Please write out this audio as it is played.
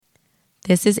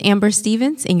This is Amber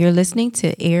Stevens, and you're listening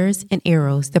to Ears and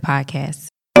Arrows, the podcast.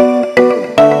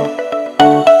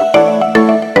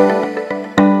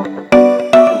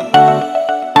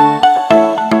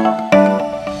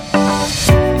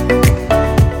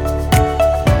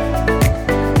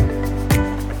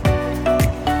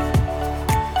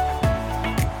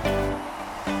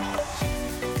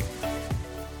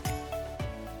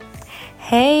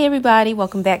 Hey everybody,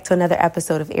 welcome back to another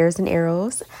episode of Ears and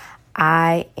Arrows.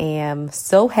 I am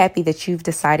so happy that you've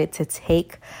decided to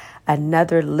take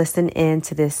another listen in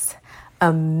to this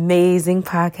amazing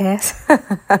podcast.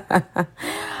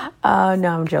 Oh, no,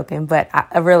 I'm joking, but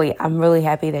I'm really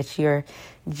happy that you're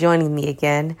joining me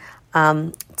again.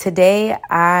 Today,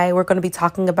 we're going to be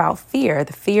talking about fear,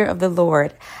 the fear of the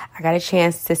Lord. I got a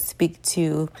chance to speak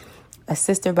to a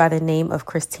sister by the name of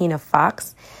Christina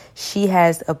Fox. She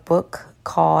has a book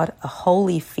called A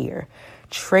Holy Fear,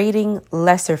 Trading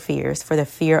Lesser Fears for the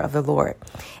Fear of the Lord.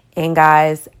 And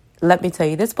guys, let me tell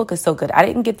you, this book is so good. I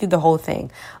didn't get through the whole thing,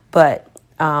 but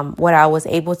what I was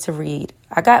able to read,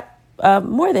 I got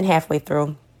more than halfway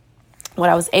through. What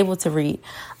I was able to read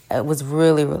was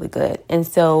really, really good. And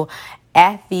so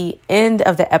at the end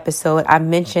of the episode, I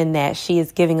mentioned that she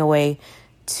is giving away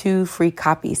 2 free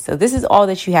copies. So this is all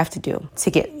that you have to do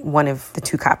to get one of the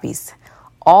 2 copies.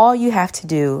 All you have to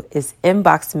do is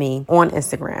inbox me on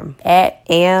Instagram at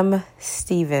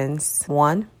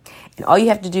amstevens1. And all you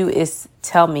have to do is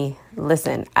tell me,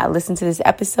 listen, I listened to this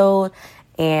episode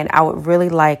and I would really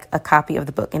like a copy of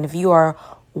the book. And if you are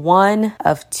one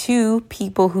of 2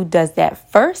 people who does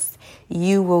that first,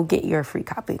 you will get your free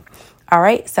copy. All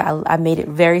right. So I made it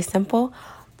very simple.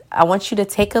 I want you to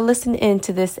take a listen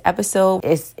into this episode.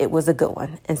 It was a good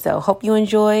one. And so hope you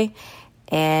enjoy,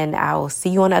 and I will see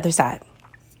you on the other side.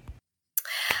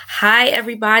 Hi,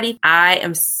 everybody. I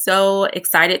am so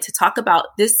excited to talk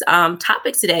about this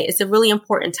topic today. It's a really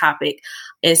important topic.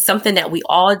 It's something that we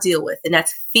all deal with, and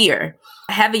that's fear.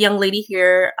 I have a young lady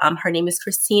here. Her name is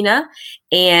Christina,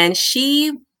 and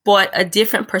she brought a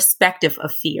different perspective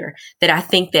of fear that I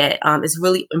think that is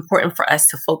really important for us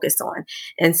to focus on.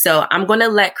 And so I'm going to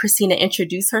let Christina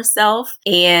introduce herself,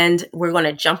 and we're going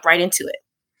to jump right into it.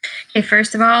 Okay,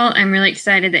 first of all, I'm really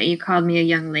excited that you called me a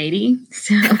young lady.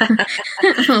 So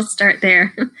we'll start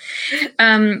there.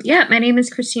 My name is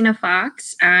Christina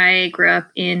Fox. I grew up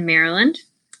in Maryland.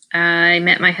 I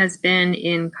met my husband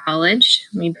in college.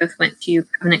 We both went to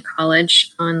Covenant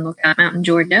College on Lookout Mountain,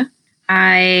 Georgia.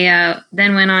 I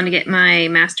then went on to get my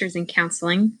master's in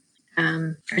counseling.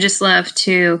 I just love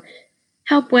to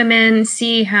help women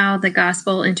see how the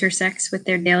gospel intersects with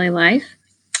their daily life.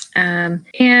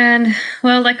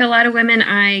 Like a lot of women,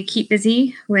 I keep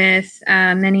busy with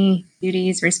many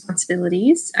duties,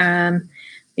 responsibilities.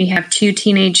 We have 2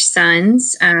 teenage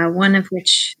sons, one of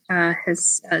which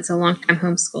is a longtime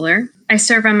homeschooler. I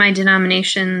serve on my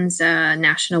denomination's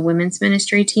National Women's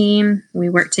Ministry team. We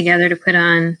work together to put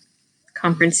on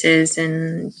conferences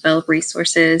and develop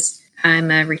resources.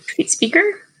 I'm a retreat speaker,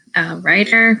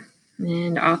 writer,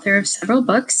 and author of several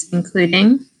books,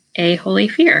 including A Holy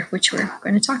Fear, which we're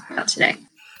going to talk about today.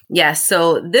 Yeah,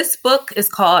 so this book is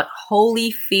called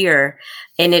Holy Fear,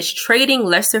 and it's Trading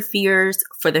Lesser Fears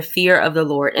for the Fear of the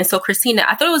Lord. And so, Christina,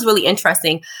 I thought it was really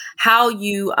interesting how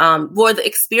you, the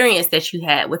experience that you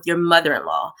had with your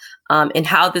mother-in-law and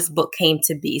how this book came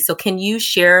to be. So can you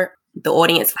share the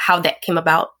audience how that came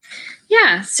about?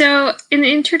 Yeah, so in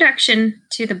the introduction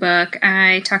to the book,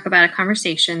 I talk about a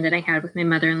conversation that I had with my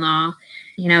mother-in-law.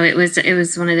 You know, it was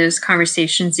one of those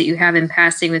conversations that you have in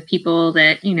passing with people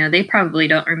that, you know, they probably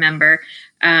don't remember,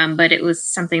 but it was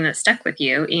something that stuck with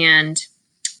you. And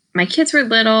my kids were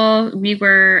little. We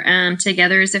were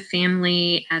together as a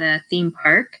family at a theme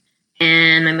park,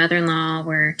 and my mother-in-law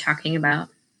were talking about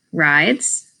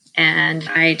rides. And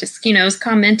I just, was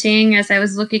commenting as I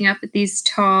was looking up at these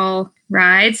tall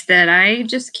rides that I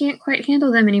just can't quite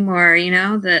handle them anymore.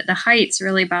 The heights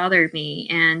really bothered me.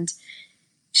 And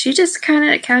she just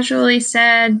kind of casually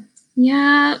said,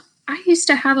 yeah, I used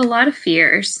to have a lot of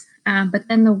fears, but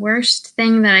then the worst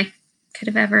thing that I could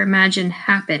have ever imagined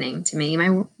happening to me,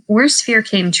 my worst fear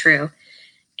came true,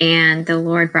 and the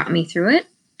Lord brought me through it.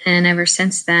 And ever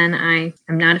since then, I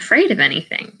am not afraid of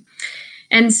anything.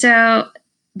 And so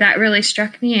that really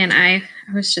struck me, and I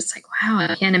was just like, wow,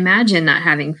 I can't imagine not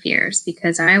having fears,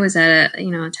 because I was at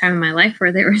a time in my life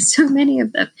where there were so many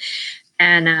of them.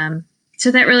 And so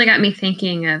that really got me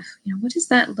thinking of, what does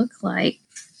that look like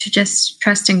to just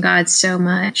trust in God so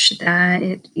much that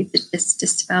it just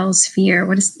dispels fear?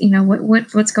 What is,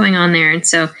 what's going on there? And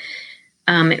so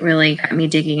it really got me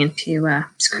digging into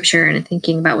scripture and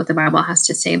thinking about what the Bible has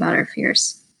to say about our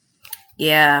fears.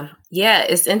 Yeah. Yeah,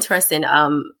 it's interesting.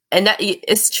 And that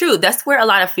it's true. That's where a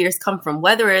lot of fears come from,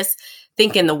 whether it's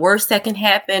thinking the worst that can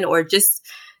happen or just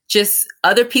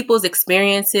other people's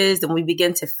experiences, and we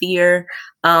begin to fear.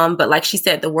 But like she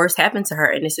said, the worst happened to her.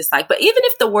 And it's just like, but even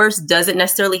if the worst doesn't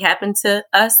necessarily happen to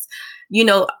us,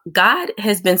 God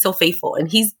has been so faithful, and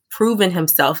he's proven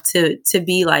himself to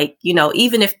be like,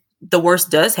 even if the worst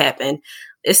does happen,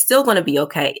 it's still going to be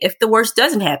okay. If the worst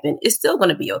doesn't happen, it's still going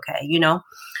to be okay,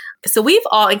 So we've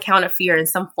all encountered fear in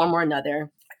some form or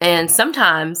another. And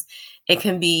sometimes it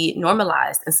can be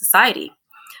normalized in society.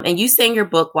 And you say in your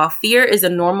book, while fear is a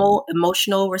normal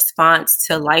emotional response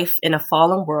to life in a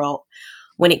fallen world,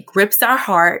 when it grips our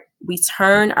heart, we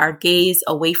turn our gaze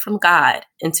away from God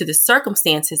into the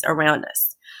circumstances around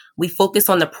us. We focus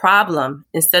on the problem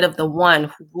instead of the one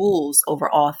who rules over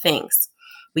all things.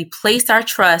 We place our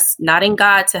trust not in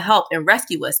God to help and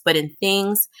rescue us, but in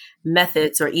things,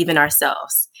 methods, or even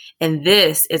ourselves. And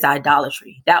this is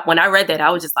idolatry. That when I read that, I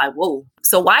was just like, whoa.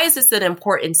 So why is this an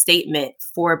important statement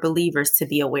for believers to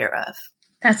be aware of?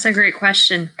 That's a great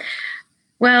question.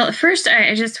 Well, first,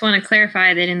 I just want to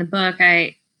clarify that in the book,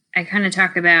 I kind of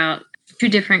talk about two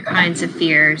different kinds of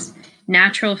fears,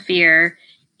 natural fear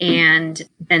and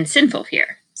then sinful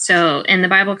fear. So, and the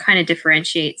Bible kind of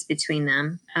differentiates between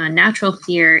them. Natural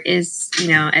fear is,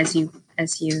 as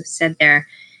you said there,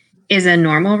 is a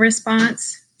normal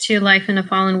response to life in a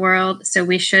fallen world. So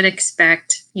we should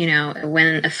expect,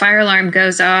 when a fire alarm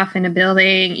goes off in a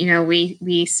building,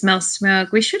 we smell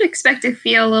smoke. We should expect to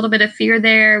feel a little bit of fear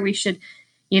there. We should,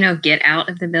 get out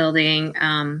of the building.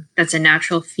 That's a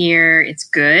natural fear. It's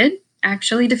good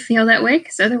actually to feel that way,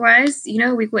 because otherwise,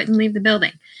 we wouldn't leave the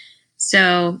building.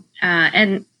 So,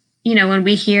 and when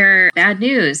we hear bad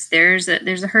news, there's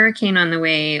a hurricane on the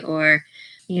way, or,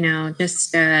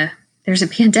 there's a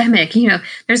pandemic,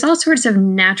 there's all sorts of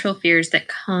natural fears that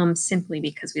come simply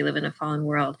because we live in a fallen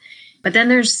world. But then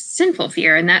there's sinful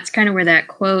fear. And that's kind of where that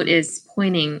quote is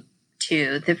pointing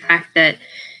to, the fact that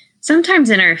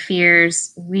sometimes in our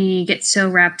fears, we get so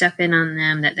wrapped up on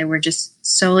them that we're just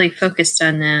solely focused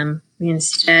on them. We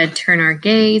instead turn our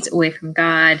gaze away from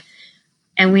God,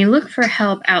 and we look for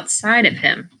help outside of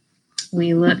him.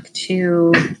 We look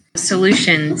to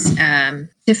solutions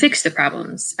to fix the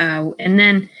problems. And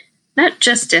then not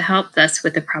just to help us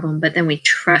with the problem, but then we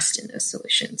trust in those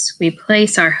solutions. We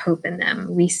place our hope in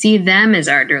them. We see them as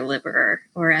our deliverer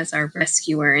or as our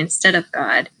rescuer instead of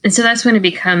God. And so that's when it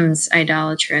becomes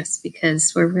idolatrous,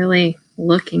 because we're really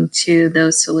looking to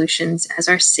those solutions as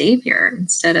our savior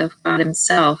instead of God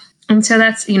himself. And so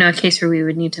that's, a case where we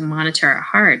would need to monitor our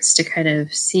hearts to kind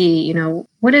of see,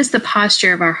 what is the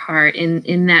posture of our heart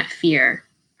in that fear?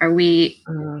 Are we,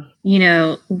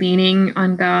 leaning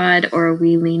on God, or are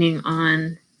we leaning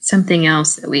on something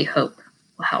else that we hope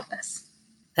will help us?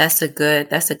 That's a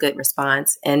good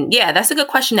response. And yeah, that's a good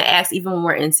question to ask, even when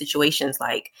we're in situations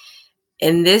like,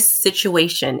 in this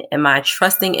situation, am I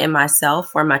trusting in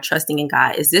myself or am I trusting in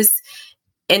God?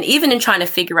 And even in trying to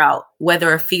figure out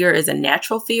whether a fear is a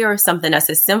natural fear or something that's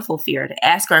a sinful fear, to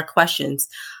ask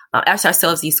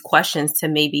ourselves these questions to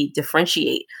maybe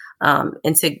differentiate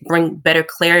and to bring better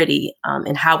clarity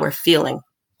in how we're feeling.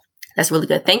 That's really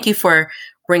good. Thank you for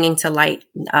bringing to light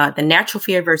the natural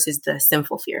fear versus the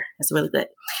sinful fear. That's really good.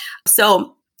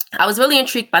 So I was really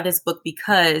intrigued by this book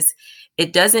because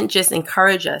it doesn't just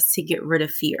encourage us to get rid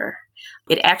of fear.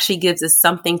 It actually gives us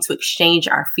something to exchange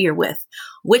our fear with,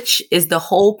 which is the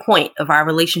whole point of our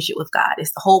relationship with God.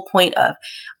 It's the whole point of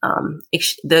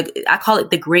I call it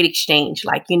the great exchange,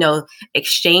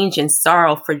 exchange in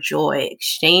sorrow for joy,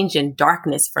 exchange in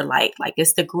darkness for light. Like,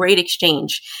 it's the great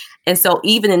exchange. And so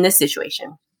even in this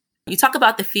situation, you talk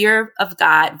about the fear of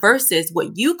God versus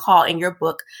what you call in your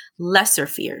book lesser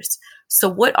fears. So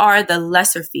what are the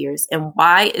lesser fears, and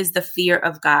why is the fear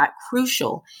of God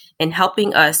crucial in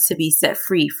helping us to be set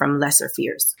free from lesser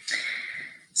fears?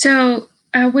 So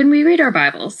when we read our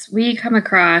Bibles, we come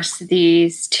across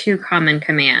these two common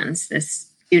commands: this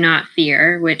do not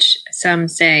fear, which some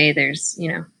say there's,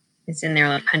 it's in there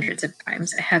like hundreds of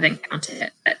times. I haven't counted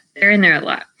it, but they're in there a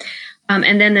lot.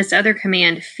 And then this other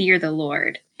command, fear the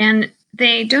Lord. And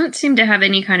they don't seem to have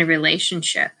any kind of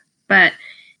relationship, but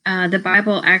the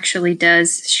Bible actually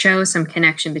does show some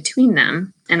connection between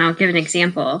them. And I'll give an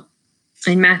example.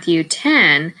 In Matthew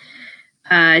 10,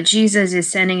 Jesus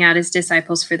is sending out his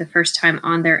disciples for the first time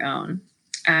on their own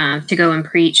to go and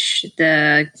preach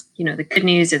the good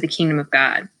news of the kingdom of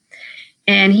God.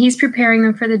 And he's preparing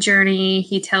them for the journey.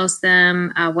 He tells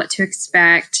them what to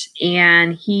expect,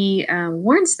 and he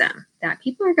warns them that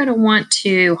people are going to want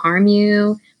to harm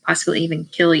you, possibly even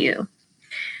kill you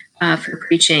for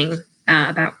preaching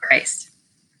about Christ.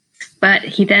 But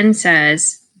he then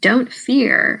says, don't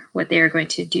fear what they are going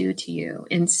to do to you.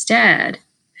 Instead,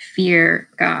 fear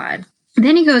God. And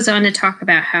then he goes on to talk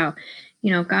about how,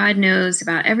 God knows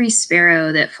about every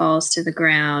sparrow that falls to the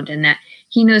ground, and that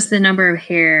he knows the number of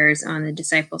hairs on the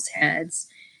disciples' heads.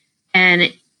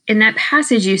 And in that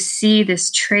passage, you see this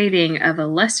trading of a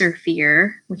lesser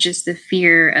fear, which is the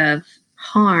fear of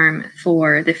harm,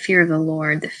 for the fear of the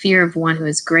Lord, the fear of one who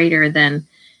is greater than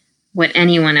what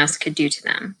anyone else could do to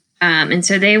them. And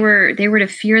so they were to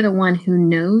fear the one who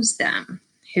knows them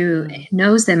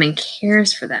and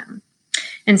cares for them.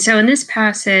 And so in this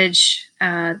passage,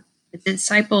 the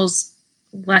disciples'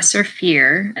 lesser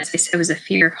fear, as I said, was a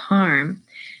fear of harm.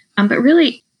 But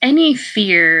really, any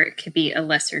fear could be a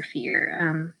lesser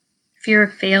fear. Fear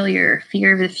of failure,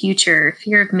 fear of the future,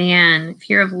 fear of man,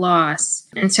 fear of loss.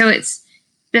 And so it's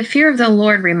the fear of the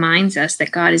Lord reminds us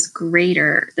that God is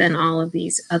greater than all of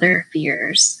these other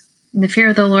fears. And the fear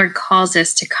of the Lord calls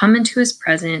us to come into his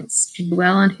presence, to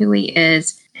dwell on who he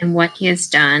is and what he has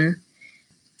done.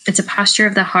 It's a posture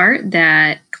of the heart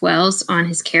that dwells on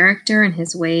his character and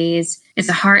his ways. It's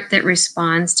a heart that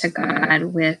responds to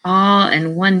God with awe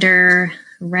and wonder,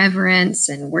 reverence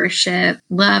and worship,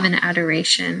 love and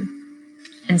adoration.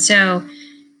 And so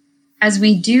as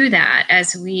we do that,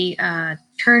 as we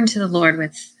turn to the Lord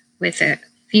with a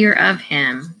fear of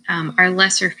him, our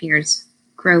lesser fears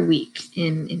grow weak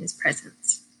in his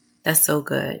presence. That's so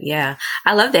good. Yeah,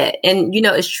 I love that. And,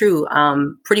 it's true.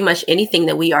 Pretty much anything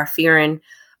that we are fearing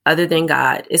other than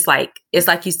God, it's like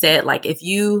you said, like if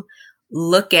you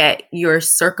look at your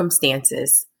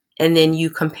circumstances and then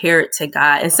you compare it to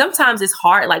God, and sometimes it's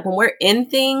hard, like when we're in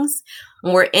things,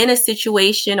 when we're in a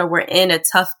situation or we're in a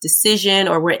tough decision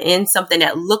or we're in something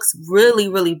that looks really,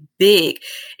 really big,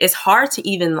 it's hard to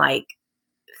even like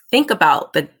think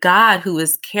about the God who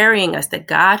is carrying us, the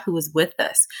God who is with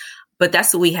us. But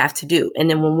that's what we have to do. And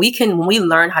then when we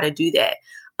learn how to do that,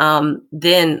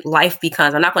 then life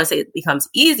becomes, I'm not going to say it becomes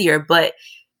easier, but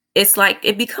it's like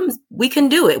we can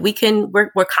do it.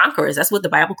 We're conquerors. That's what the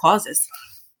Bible calls us.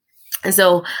 And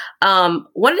so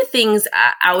one of the things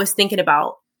I was thinking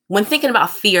about when thinking about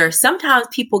fear, sometimes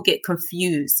people get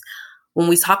confused when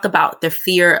we talk about the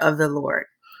fear of the Lord.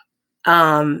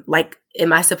 Like,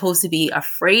 am I supposed to be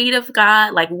afraid of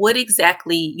God? Like, what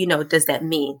exactly, does that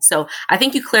mean? So I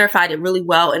think you clarified it really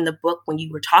well in the book when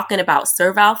you were talking about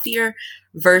servile fear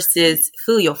versus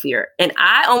filial fear. And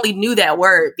I only knew that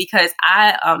word because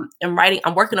I'm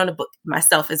working on a book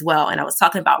myself as well. And I was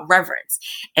talking about reverence,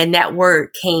 and that word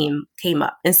came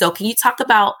up. And so can you talk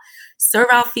about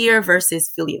servile fear versus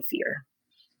filial fear?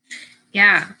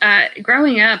 Yeah.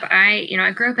 Growing up, I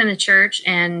grew up in the church,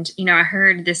 and, I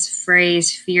heard this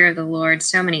phrase, fear of the Lord,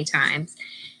 so many times.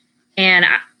 And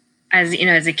as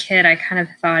a kid, I kind of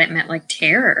thought it meant like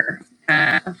terror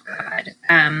of God.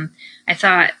 I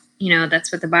thought,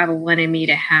 that's what the Bible wanted me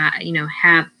to have in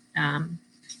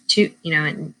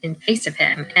face of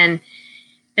him. And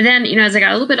then, as I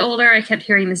got a little bit older, I kept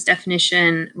hearing this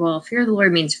definition. Well, fear of the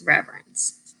Lord means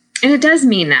reverence. And it does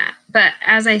mean that. But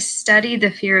as I studied the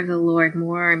fear of the Lord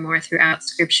more and more throughout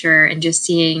Scripture, and just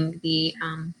seeing the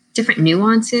different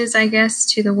nuances, I guess,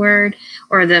 to the word,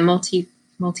 or the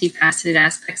multifaceted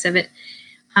aspects of it,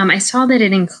 I saw that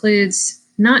it includes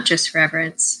not just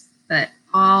reverence, but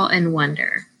awe and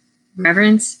wonder,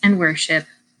 reverence and worship,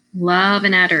 love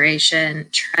and adoration,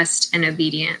 trust and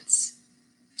obedience.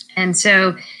 And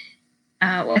so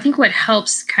I think what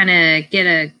helps kind of get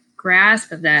a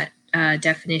grasp of that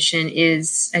definition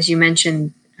is, as you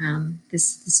mentioned,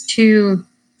 this two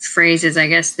phrases, I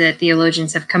guess, that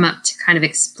theologians have come up to kind of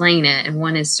explain it. And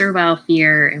one is servile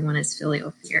fear and one is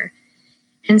filial fear.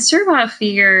 And servile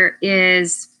fear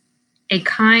is a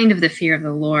kind of the fear of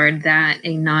the Lord that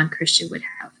a non-Christian would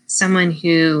have, someone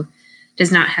who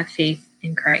does not have faith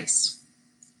in Christ.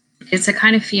 It's a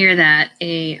kind of fear that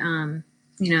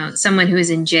someone who is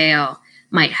in jail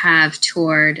might have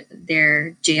toward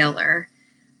their jailer.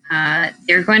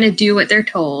 They're going to do what they're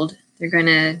told. They're going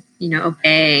to,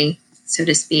 obey, so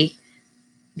to speak,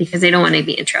 because they don't want to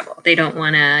be in trouble. They don't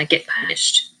want to get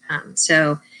punished.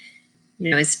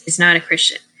 It's not a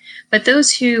Christian. But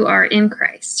those who are in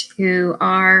Christ, who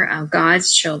are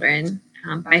God's children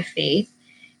by faith,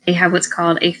 they have what's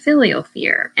called a filial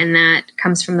fear. And that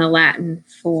comes from the Latin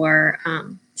for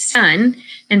son.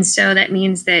 And so that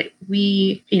means that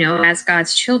we, as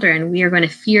God's children, we are going to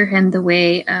fear him the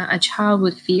way a child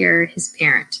would fear his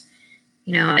parent.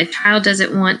 A child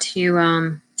doesn't want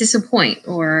to disappoint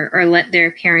or let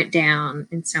their parent down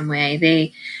in some way.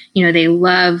 They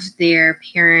love their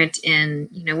parent and,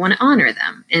 want to honor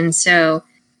them. And so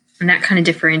that kind of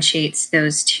differentiates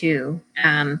those two.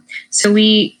 So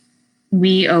we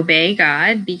we obey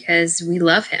God because we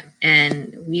love him,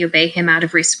 and we obey him out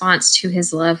of response to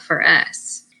his love for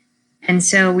us. And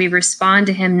so we respond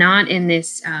to him not in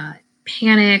this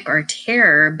panic or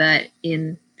terror, but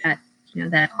in that,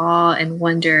 that awe and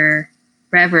wonder,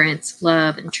 reverence,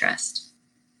 love, and trust.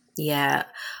 Yeah.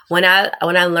 When I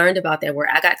learned about that word,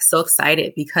 I got so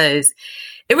excited because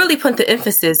it really put the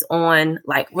emphasis on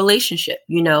like relationship,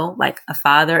 like a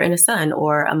father and a son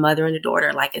or a mother and a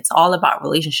daughter. Like it's all about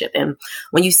relationship. And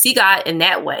when you see God in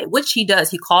that way, which he does,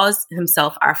 he calls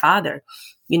himself our father.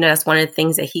 That's one of the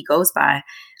things that he goes by.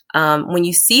 When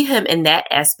you see him in that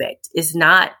aspect, it's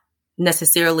not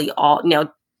necessarily all,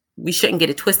 we shouldn't get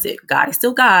it twisted. God is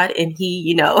still God. And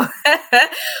he,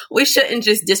 we shouldn't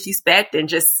just disrespect and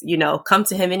just, come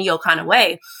to him any old kind of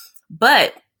way.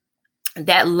 But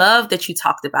that love that you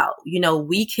talked about,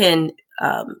 we can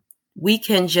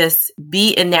just be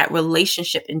in that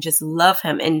relationship and just love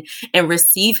him and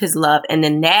receive his love. And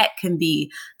then that can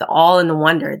be the all and the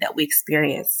wonder that we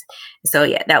experience. So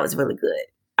yeah, that was really good.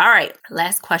 All right.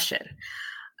 Last question.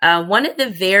 One of the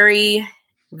very,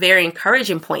 very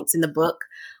encouraging points in the book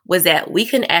was that we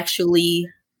can actually,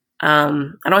 I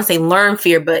don't want to say learn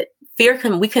fear, but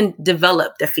we can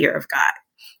develop the fear of God.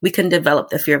 We can develop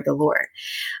the fear of the Lord.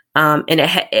 And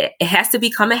it has to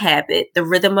become a habit, the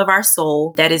rhythm of our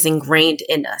soul that is ingrained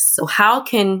in us. So how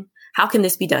can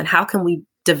this be done? How can we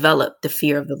develop the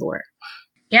fear of the Lord?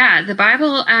 Yeah, the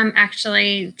Bible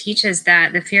actually teaches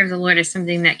that the fear of the Lord is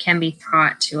something that can be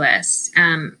taught to us.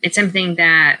 It's something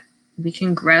that we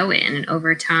can grow in, and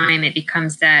over time it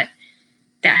becomes that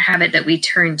habit that we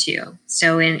turn to.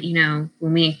 So when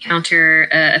we encounter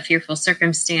a fearful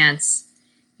circumstance,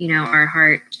 our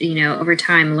heart, over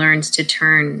time learns to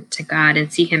turn to God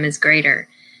and see him as greater.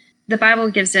 The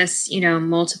Bible gives us,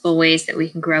 multiple ways that we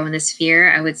can grow in this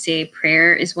fear. I would say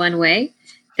prayer is one way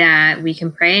that we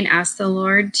can pray and ask the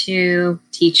Lord to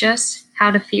teach us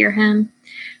how to fear him.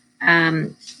 I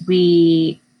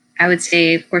would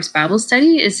say, of course, Bible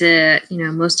study is the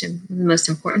most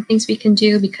important things we can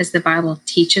do, because the Bible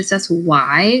teaches us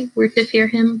why we're to fear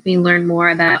him. We learn more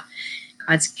about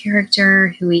God's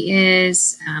character, who he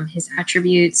is, his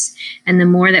attributes. And the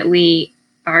more that we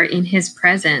are in his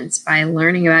presence by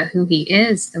learning about who he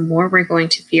is, the more we're going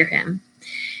to fear him.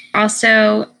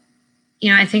 Also,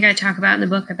 I think I talk about in the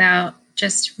book about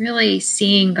just really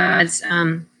seeing God's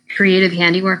creative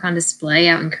handiwork on display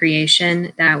out in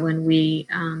creation, that when we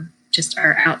just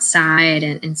are outside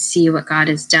and see what God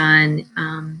has done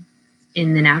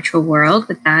in the natural world,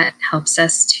 that helps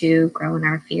us to grow in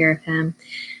our fear of him.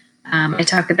 I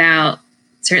talk about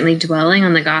certainly dwelling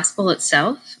on the gospel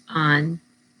itself, on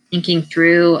thinking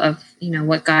through of,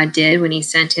 what God did when he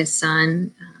sent his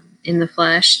son in the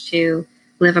flesh to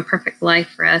live a perfect life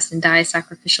for us and die a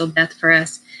sacrificial death for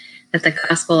us, that the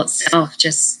gospel itself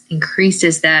just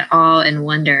increases that awe and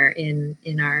wonder in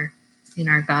our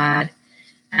God.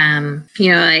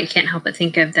 I can't help but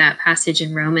think of that passage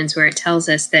in Romans where it tells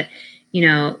us that,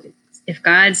 if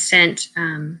God sent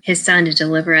his son to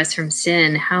deliver us from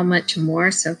sin, how much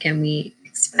more so can we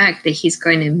expect that he's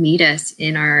going to meet us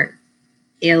in our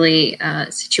daily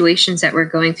situations that we're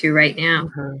going through right now,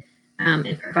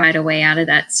 and provide a way out of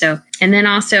that. So, and then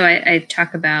also I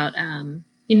talk about,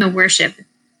 worship,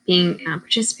 being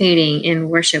participating in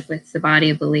worship with the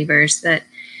body of believers, that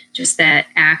just that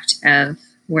act of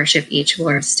worship each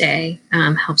Lord's Day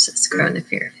helps us grow in the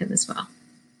fear of him as well.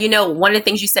 One of the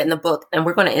things you said in the book, and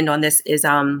we're going to end on this, is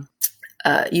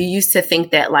you used to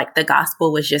think that like the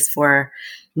gospel was just for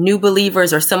new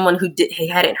believers or someone who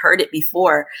hadn't heard it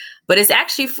before, but it's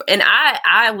actually, and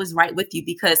I was right with you,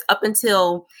 because up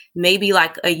until maybe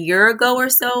like a year ago or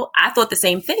so, I thought the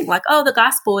same thing. Like, oh, the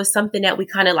gospel is something that we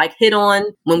kind of like hit on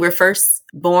when we're first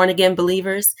born again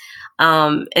believers.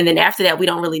 And then after that, we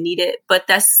don't really need it. But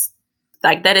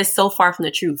that is so far from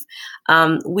the truth.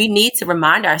 We need to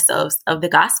remind ourselves of the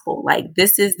gospel. Like,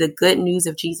 this is the good news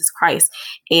of Jesus Christ.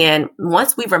 And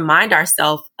once we remind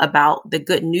ourselves about the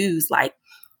good news, like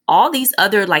all these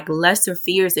other like lesser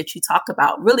fears that you talk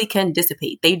about really can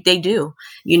dissipate. They do,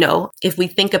 if we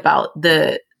think about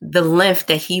the length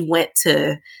that he went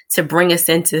to bring us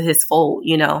into his fold,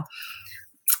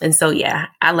 And so, yeah,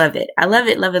 I love it. I love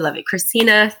it. Love it. Love it.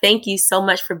 Christina, thank you so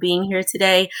much for being here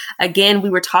today. Again, we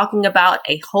were talking about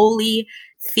a holy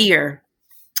fear,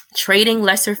 trading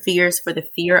lesser fears for the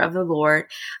fear of the Lord.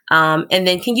 And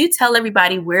then can you tell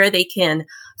everybody where they can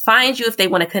find you if they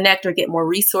want to connect or get more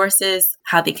resources,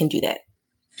 how they can do that?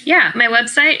 Yeah, my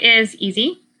website is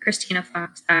easy,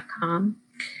 ChristinaFox.com.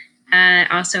 I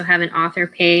also have an author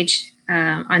page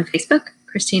on Facebook,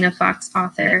 Christina Fox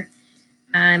Author.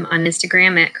 I'm on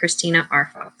Instagram at Christina R.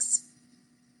 Fox.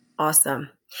 Awesome.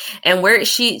 And where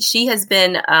she has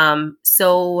been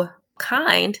so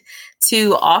kind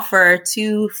to offer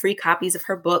 2 free copies of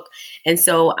her book. And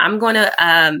so I'm going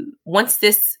to, once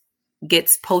this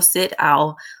gets posted,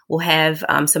 we'll have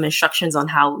some instructions on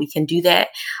how we can do that.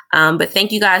 But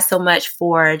thank you guys so much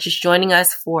for just joining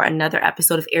us for another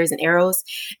episode of Airs and Arrows.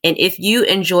 And if you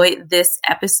enjoyed this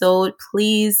episode,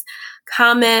 please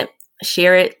comment,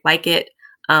 share it, like it,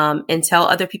 and tell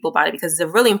other people about it, because it's a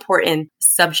really important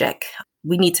subject.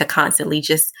 We need to constantly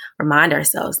just remind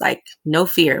ourselves, like, no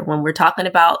fear. When we're talking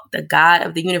about the God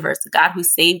of the universe, the God who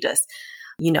saved us,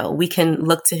 we can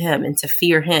look to him and to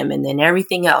fear him. And then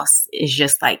everything else is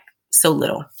just like so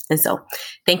little. And so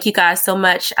thank you guys so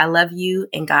much. I love you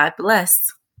and God bless.